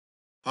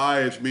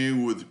Hi, it's me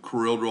with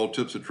Corel Draw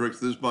Tips and Tricks.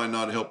 This might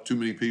not help too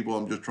many people.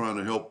 I'm just trying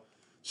to help.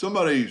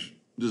 Somebody's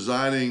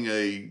designing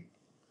a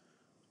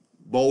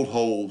bolt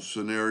hole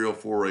scenario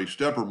for a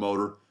stepper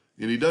motor,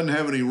 and he doesn't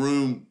have any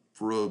room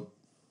for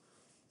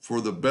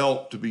the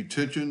belt to be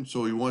tensioned,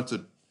 so he wants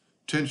to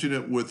tension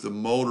it with the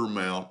motor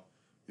mount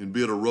and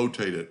be able to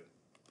rotate it.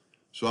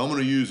 So I'm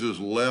going to use this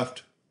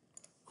left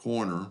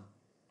corner,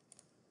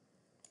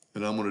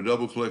 and I'm going to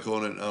double click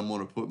on it, and I'm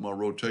going to put my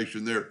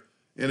rotation there.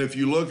 And if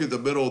you look at the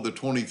middle of the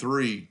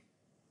 23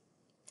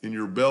 and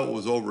your belt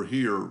was over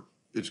here,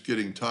 it's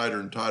getting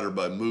tighter and tighter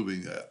by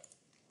moving that.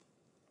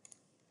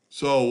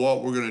 So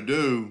what we're going to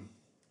do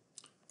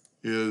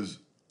is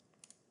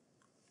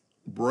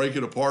break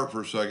it apart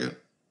for a second.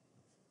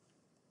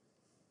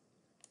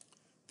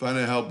 Find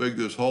out how big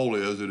this hole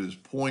is. It is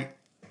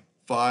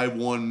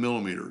 0.51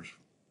 millimeters.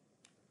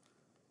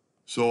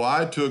 So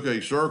I took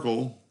a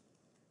circle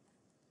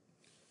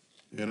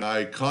and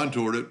I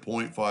contoured it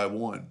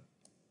 0.51.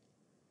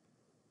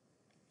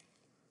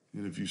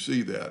 And if you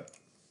see that,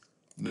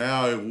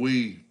 now I'm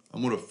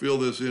going to fill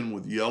this in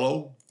with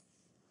yellow.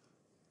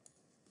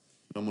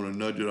 I'm going to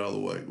nudge it out of the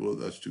way. Well,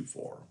 that's too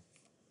far.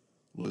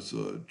 Let's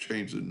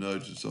change the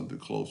nudge to something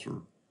closer.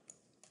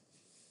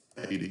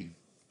 80.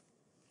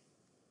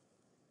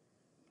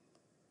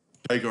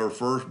 Take our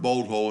first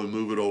bolt hole and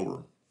move it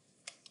over.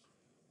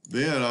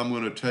 Then I'm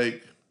going to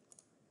take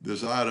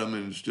this item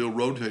and still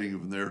rotating it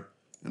from there.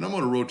 And I'm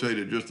going to rotate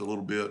it just a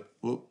little bit.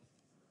 Whoop.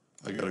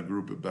 I got to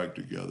group it back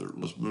together.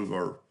 Let's move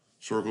our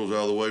circles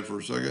out of the way for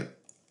a second.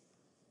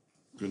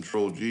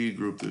 Control G,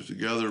 group this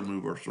together,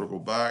 move our circle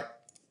back.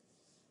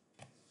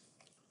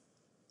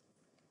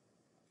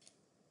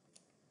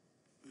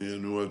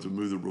 And we'll have to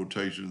move the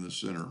rotation in the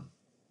center.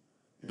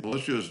 And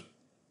let's just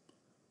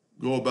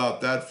go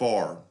about that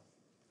far.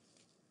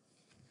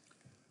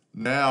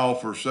 Now,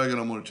 for a second,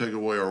 I'm going to take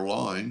away our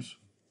lines,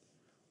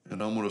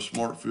 and I'm going to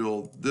smart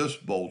fill this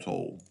bolt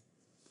hole.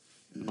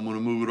 And I'm going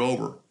to move it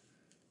over.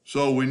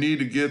 So we need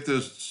to get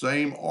this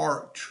same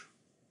arc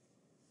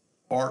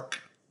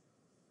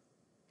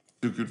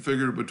to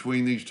configure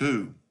between these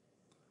two.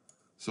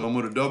 So I'm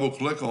going to double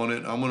click on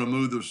it. I'm going to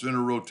move the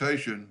center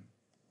rotation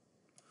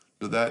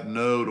to that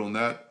node on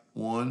that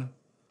one.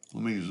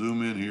 Let me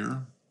zoom in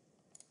here.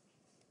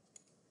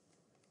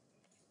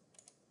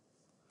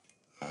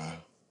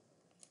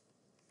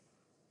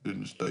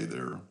 Didn't stay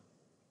there.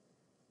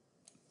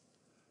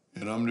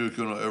 And I'm just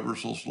going to ever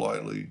so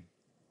slightly.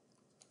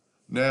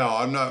 Now,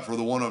 I'm not, for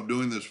the one I'm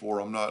doing this for,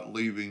 I'm not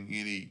leaving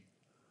any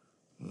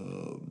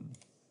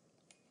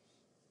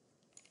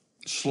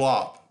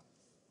slop.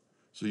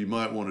 So you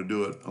might want to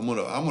do it. I'm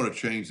gonna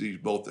change these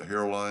both to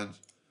hairlines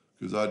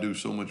because I do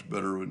so much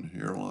better in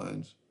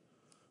hairlines.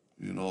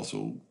 And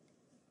also,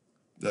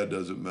 that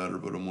doesn't matter,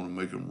 but I'm gonna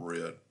make them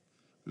red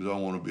because I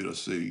want to be able to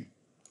see.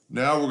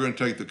 Now we're going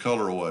to take the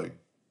color away.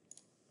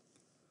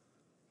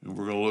 And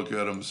we're going to look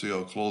at them and see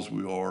how close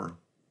we are.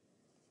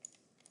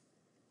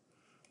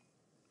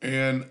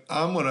 And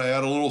I'm going to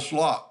add a little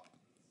slop.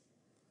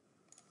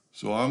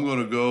 So I'm going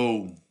to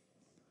go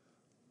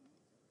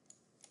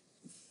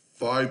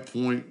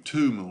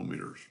 5.2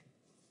 millimeters.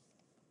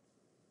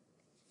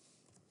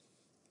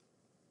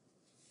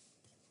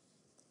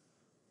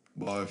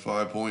 By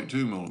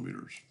 5.2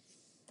 millimeters.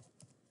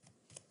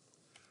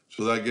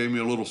 So that gave me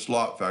a little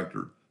slot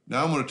factor.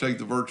 Now I'm going to take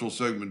the virtual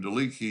segment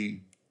delete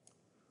key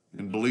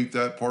and delete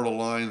that part of the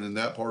line and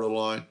that part of the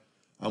line.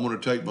 I'm going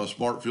to take my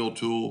smart fill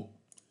tool,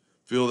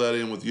 fill that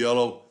in with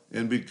yellow,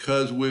 and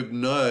because we've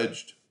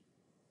nudged,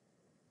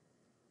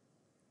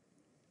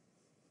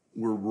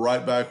 we're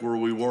right back where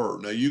we were.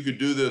 Now you could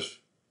do this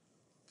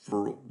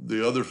for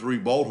the other three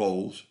bolt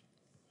holes.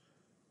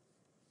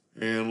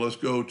 And let's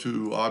go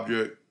to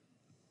Object,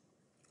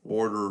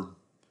 Order,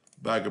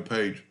 back a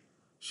page.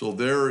 So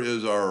there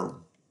is our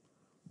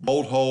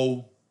bolt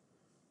hole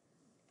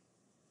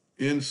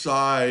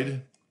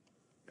inside,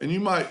 and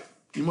you might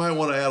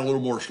want to add a little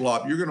more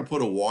slop. You're going to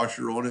put a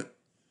washer on it,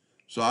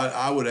 so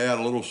I would add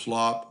a little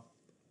slop,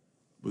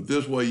 but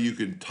this way you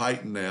can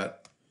tighten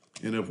that.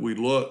 And if we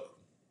look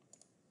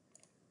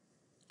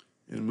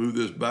and move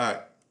this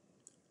back,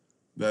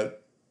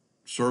 that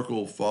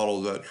circle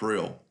follows that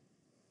trail.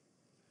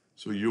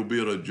 So you'll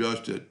be able to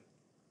adjust it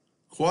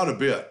quite a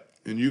bit,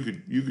 and you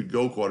could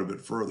go quite a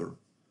bit further.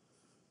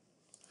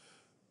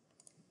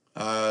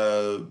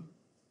 I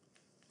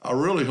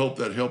really hope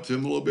that helped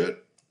him a little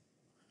bit,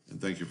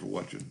 and thank you for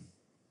watching.